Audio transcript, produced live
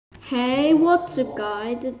Hey, what's up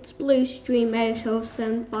guys, it's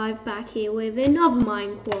Bluestream8075 back here with another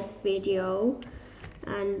Minecraft video.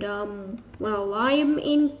 And well, I am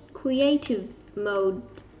in creative mode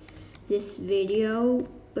this video,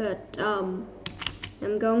 but I'm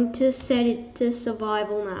going to set it to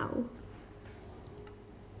survival now.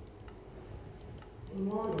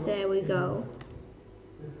 There we go.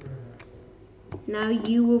 Now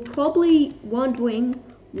you were probably wondering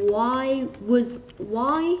why was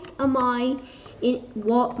I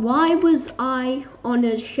on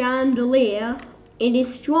a chandelier in a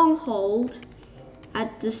stronghold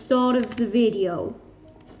at the start of the video?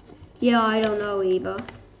 Yeah, I don't know either.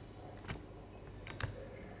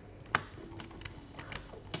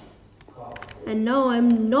 And no,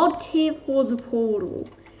 I'm not here for the portal.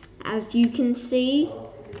 As you can see,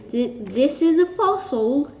 this is a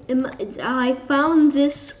fossil. I found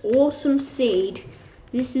this awesome seed.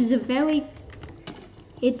 This is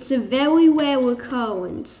it's a very rare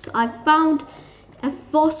occurrence. I found a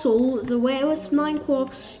fossil, the rarest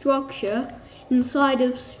Minecraft structure, inside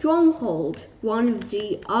of Stronghold, one of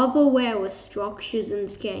the other rarest structures in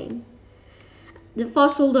the game. The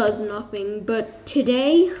fossil does nothing, but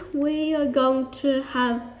today we are going to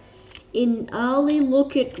have an early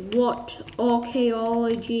look at what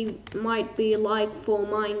archaeology might be like for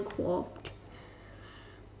Minecraft.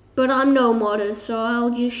 But I'm no modder, so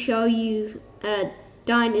I'll just show you a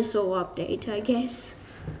dinosaur update, I guess.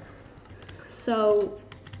 So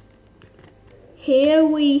here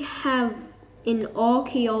we have an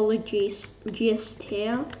archaeologist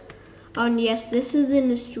here. And yes, this is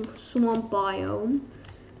in a swamp biome.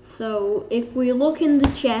 So if we look in the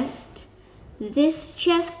chest, this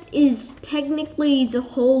chest is technically the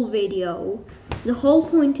whole video. The whole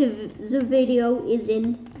point of the video is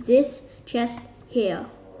in this chest here.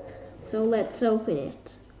 So let's open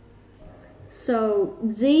it. So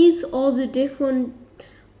these are the different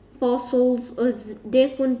fossils of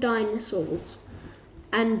different dinosaurs.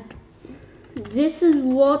 And this is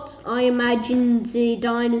what I imagine the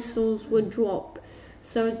dinosaurs would drop.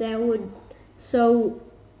 So there would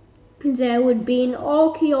be an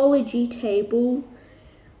archaeology table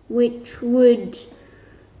which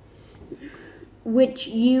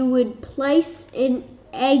you would place an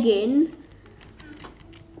egg in.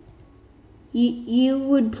 You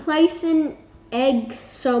would place an egg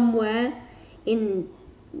somewhere in.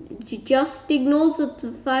 Just ignore the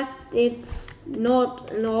fact it's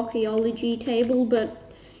not an archaeology table,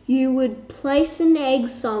 but you would place an egg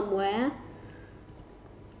somewhere,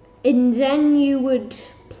 and then you would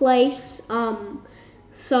place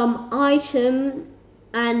some item,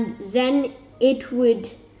 and then it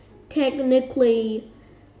would technically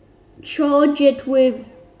charge it with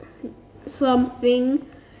something,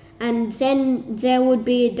 and then there would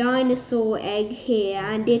be a dinosaur egg here,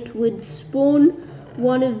 and it would spawn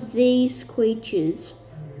one of these creatures: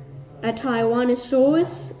 a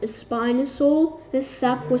Tyrannosaurus, a Spinosaur, a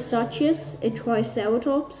Saprosuchus, a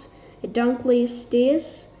Triceratops, a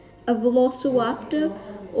Dunkleosteus, a Velociraptor,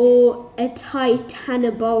 or a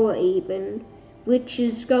Titanoboa even, which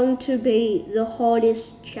is going to be the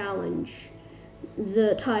hardest challenge,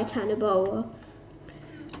 the Titanoboa.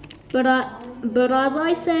 But as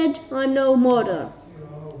I said, I'm no modder.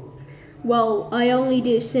 Well, I only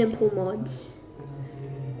do simple mods.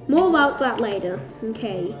 More about that later.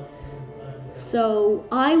 Okay. So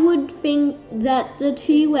I would think that the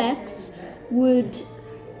T-Rex would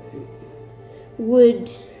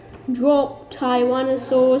drop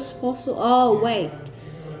Tyrannosaurus fossil. Oh wait,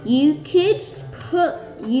 you could put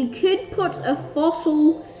a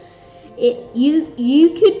fossil. You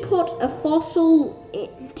could put a fossil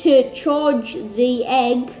to charge the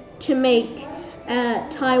egg to make a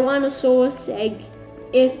Tyrannosaurus egg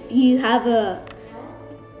if you have a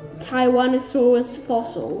Tyrannosaurus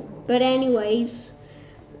fossil. But anyways,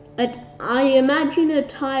 I imagine a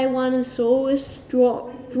Tyrannosaurus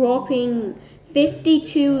dropping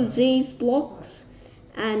 52 of these blocks,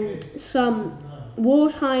 and some war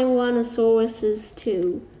Tyrannosauruses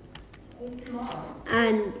too.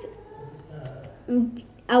 And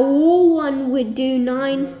a war one would do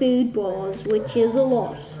 9 food bars, which is a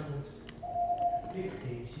lot.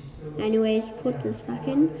 Anyways, put this back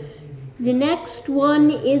in. The next one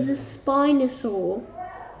is a Spinosaur.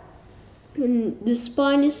 And the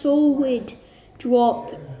Spinosaur would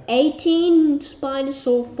drop 18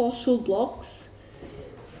 Spinosaur fossil blocks,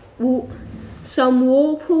 some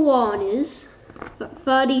war piranhas,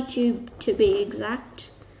 32 to be exact,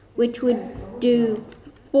 which would do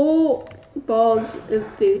 4 bars of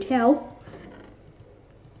food health,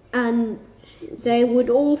 and they would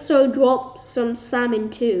also drop some salmon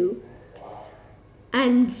too.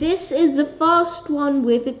 And this is the first one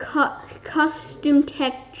with a custom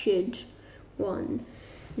textured one.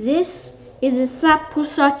 This is a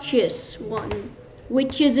Saprosuchus one,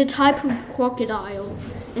 which is a type of crocodile.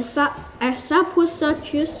 A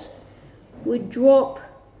Saprosuchus would drop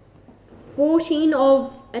 14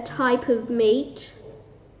 of a type of meat,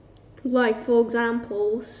 like for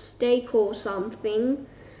example steak or something,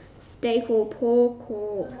 steak or pork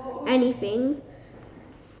or anything,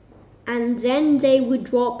 and then they would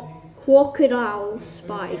drop crocodile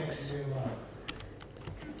spikes.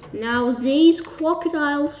 Now these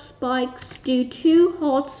crocodile spikes do 2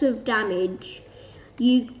 hearts of damage.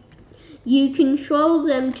 You control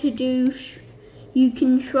them to do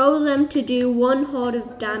 1 heart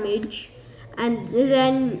of damage, and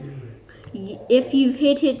then if you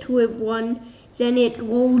hit it with 1, then it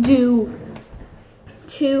will do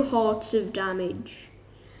 2 hearts of damage.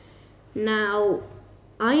 Now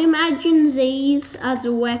I imagine these as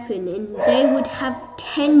a weapon, and they would have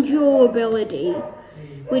 10 durability,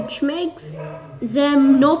 which makes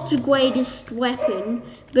them not the greatest weapon,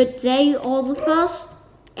 but they are the first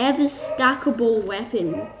ever stackable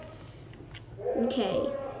weapon. Okay.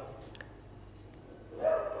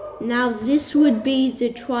 Now this would be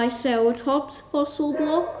the Triceratops fossil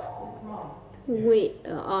block. We'll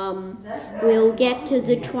get to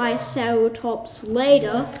the Triceratops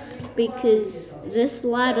later, because this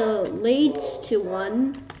ladder leads to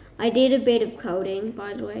one. I did a bit of coding,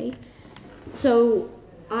 by the way. So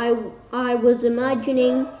I was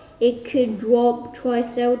imagining it could drop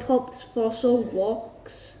Triceratops fossil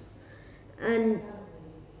blocks, and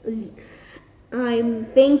I'm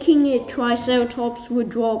thinking a Triceratops would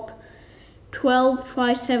drop 12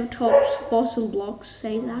 Triceratops fossil blocks.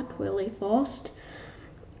 Say that really fast.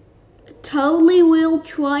 Totally real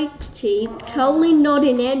trike teeth, totally not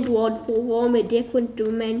an Edward from a different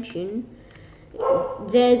dimension.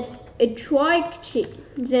 There's trike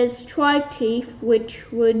teeth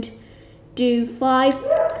which would do 5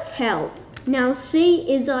 health. Now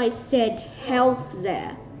see, as I said health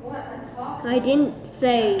there, I didn't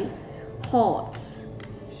say hearts.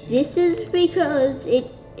 This is because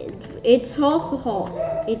it's half a heart.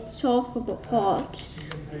 It's half of a heart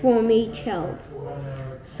from each health.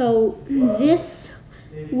 So this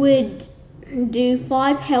would do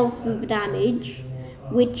 5 health of damage,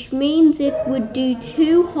 which means it would do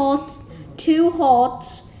 2 hearts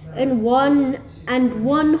and one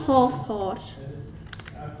half heart,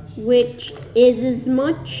 which is as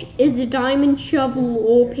much as a diamond shovel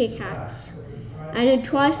or pickaxe. And a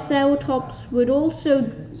Triceratops would also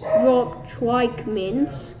drop trike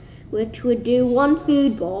mints, which would do 1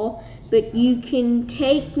 food bar, but you can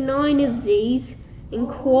take 9 of these and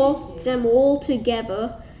craft them all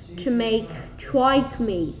together to make trike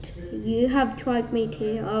meat. You have trike meat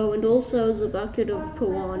here. Oh, and also the bucket of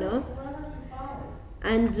piranha.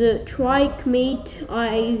 And the trike meat,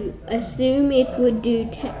 I assume it would do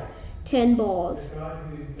 10 bars.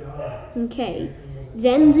 Okay,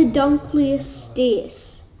 then the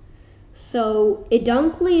Dunkleosteus. So a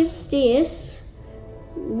Dunkleosteus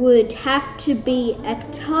would have to be a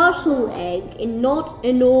turtle egg and not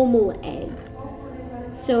a normal egg.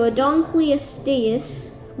 So a Dunkleosteus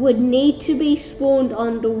would need to be spawned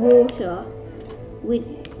underwater,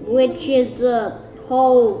 which is the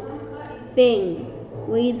whole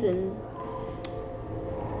reason.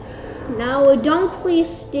 Now a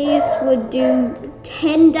Dunkleosteus would do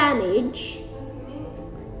 10 damage.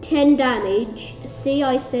 See,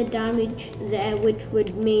 I said damage there, which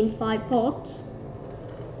would mean 5 parts.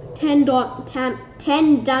 10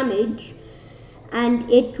 damage, and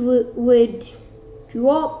it would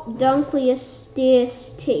drop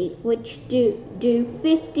Dunkleosteus teeth, which do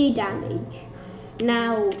 50 damage.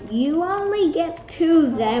 Now you only get 2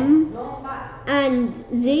 of them, and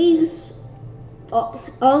these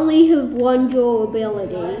only have 1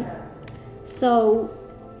 durability, so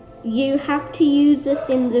you have to use this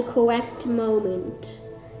in the correct moment,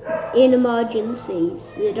 in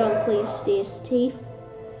emergencies, the Dunkleosteus teeth.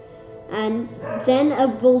 And then a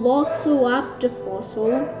Velociraptor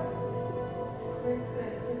fossil,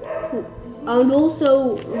 and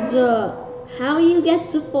also how you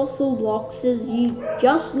get the fossil blocks is you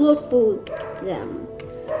just look for them.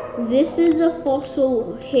 This is a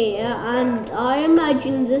fossil here, and I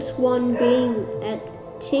imagine this one being a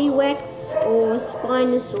T-Rex or a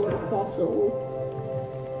Spinosaur fossil.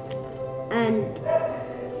 And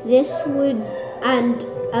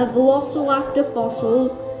a Velociraptor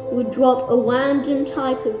fossil would drop a random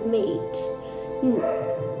type of meat,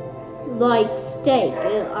 like steak,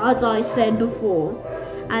 as I said before.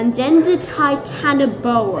 And then the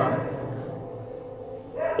Titanoboa.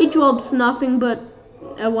 It drops nothing but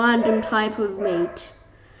a random type of meat.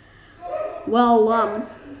 Well,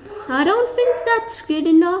 I don't think that's good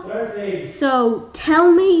enough. So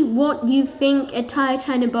tell me what you think a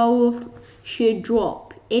titanoboa should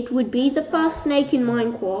drop. It would be the first snake in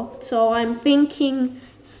Minecraft, so I'm thinking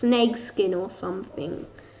snake skin or something.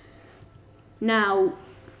 Now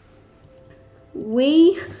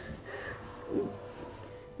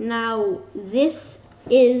this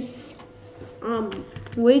is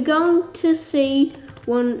we're going to see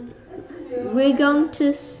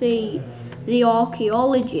the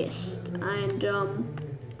archaeologist, and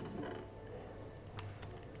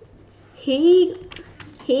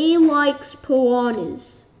he likes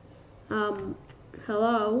piranhas.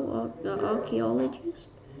 Hello, the archaeologist?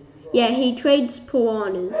 Yeah, he trades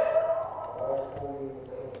piranhas.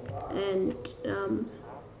 And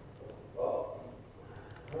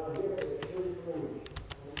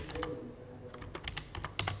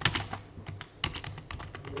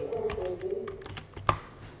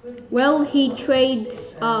well, he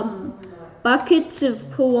trades buckets of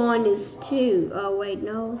piranhas too. Oh wait,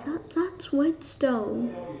 no, that's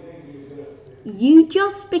redstone. You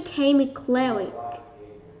just became a cleric.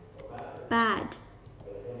 Bad.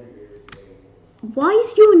 Why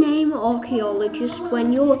is your name archaeologist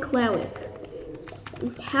when you're a cleric?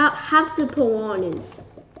 Have the piranhas.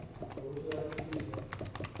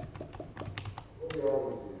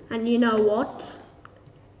 And you know what?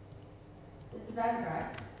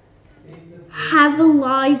 Have a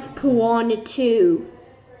live piranha too.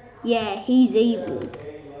 Yeah, he's evil.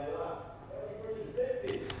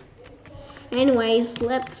 Anyways,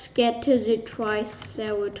 let's get to the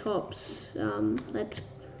triceratops. Let's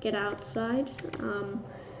get outside.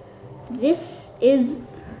 This is,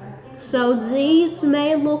 so these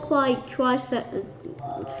may look like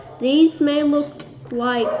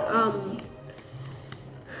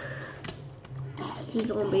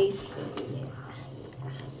zombies.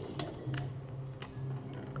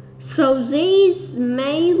 So these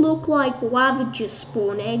may look like Ravager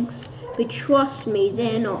spawn eggs, but trust me,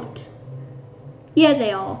 they're not. Yeah,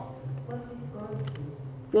 they are.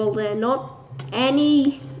 Well, they're not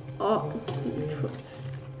any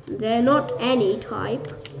type.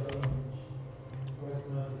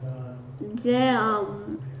 They're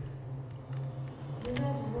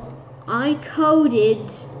I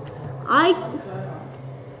coded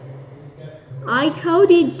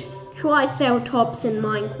triceratops in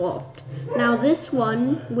Minecraft. Now this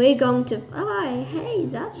one we're going to hey,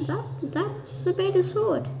 that's a better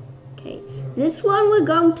sword. Okay, this one we're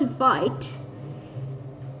going to fight,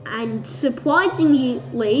 and surprisingly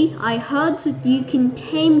I heard that you can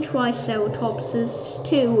tame triceratopses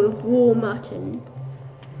too with raw mutton.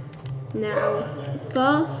 Now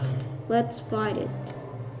first let's fight it.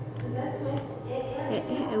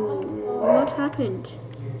 What happened?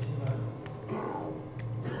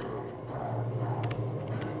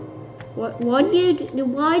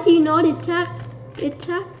 Why do you not attack?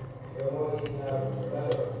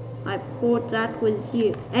 I thought that was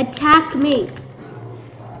you. Attack me!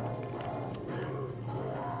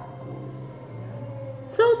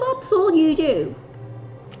 So that's all you do.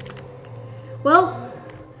 Well,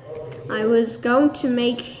 I was going to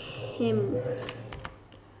make him.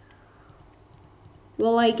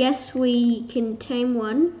 Well, I guess we can tame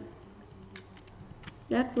one.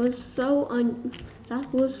 That was so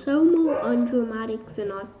more undramatic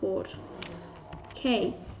than I thought.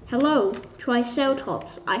 Okay, hello,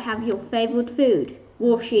 triceratops. I have your favorite food,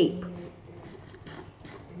 raw sheep.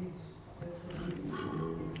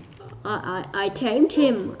 I tamed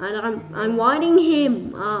him, and I'm riding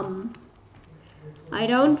him. I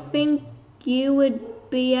don't think you would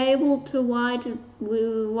be able to ride a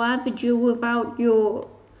Ravager without your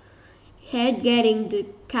head getting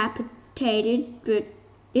decapitated, but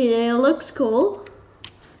it looks cool.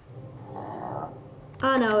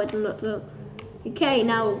 Oh no, it's not. Okay,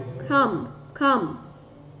 now come.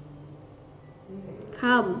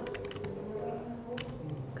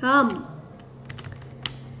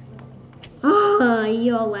 Ah,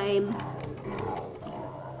 you're lame.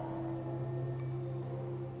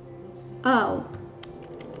 Oh.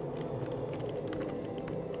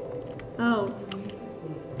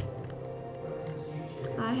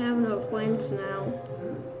 I have no friends now.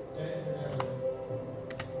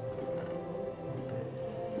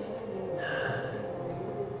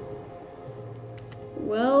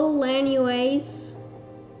 Well, anyways.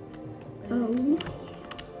 Oh.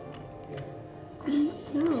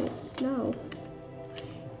 No.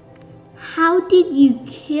 How did you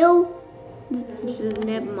kill?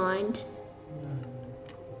 Never mind.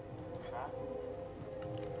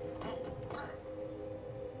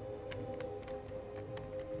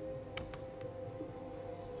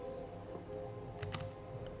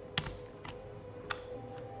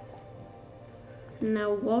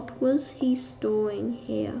 Now what was he storing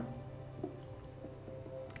here?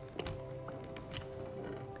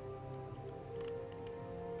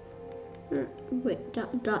 Wait,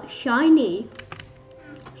 that shiny.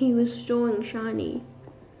 He was storing shiny.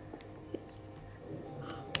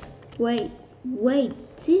 Wait,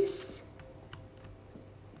 this.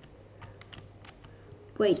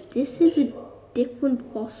 Wait, this is a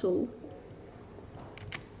different fossil.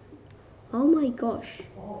 Oh my gosh.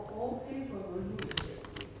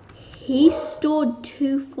 He stored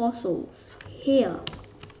 2 fossils here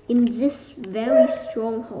in this very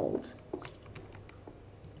stronghold.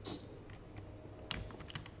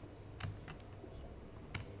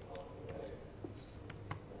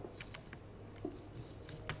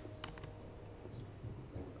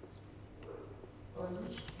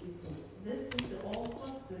 This is all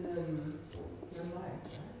cost your life,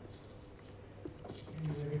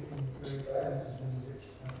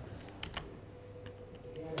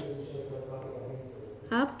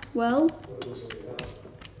 right? Well,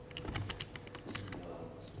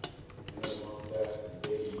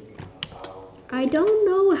 I don't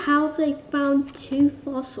know how they found 2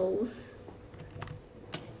 fossils.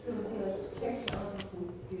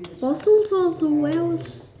 Fossils are the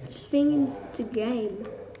rarest thing in the game.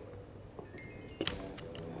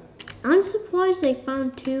 I'm surprised they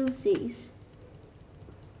found 2 of these.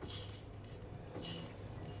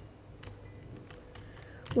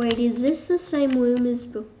 Wait, is this the same room as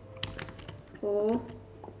before?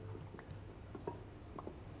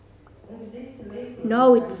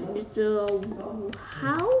 No, it's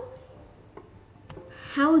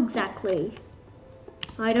how exactly?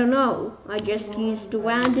 I don't know. I just used a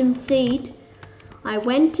random seed. I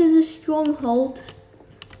went to the stronghold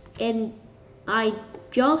and I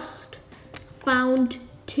just found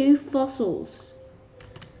 2 fossils.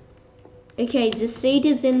 Okay, the seed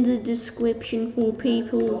is in the description for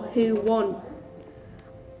people who want.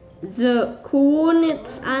 The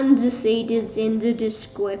coordinates and the seed is in the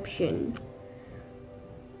description.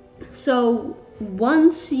 So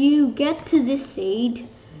once you get to the seed,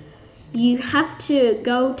 you have to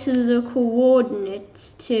go to the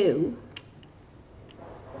coordinates too.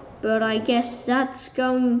 But I guess that's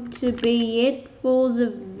going to be it for the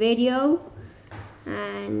video.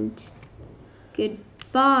 And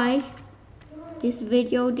goodbye. This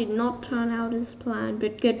video did not turn out as planned,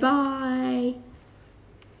 but goodbye.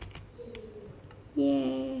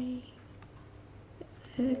 Yay.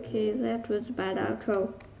 Okay, that was a bad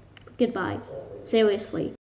outro. Goodbye. Seriously.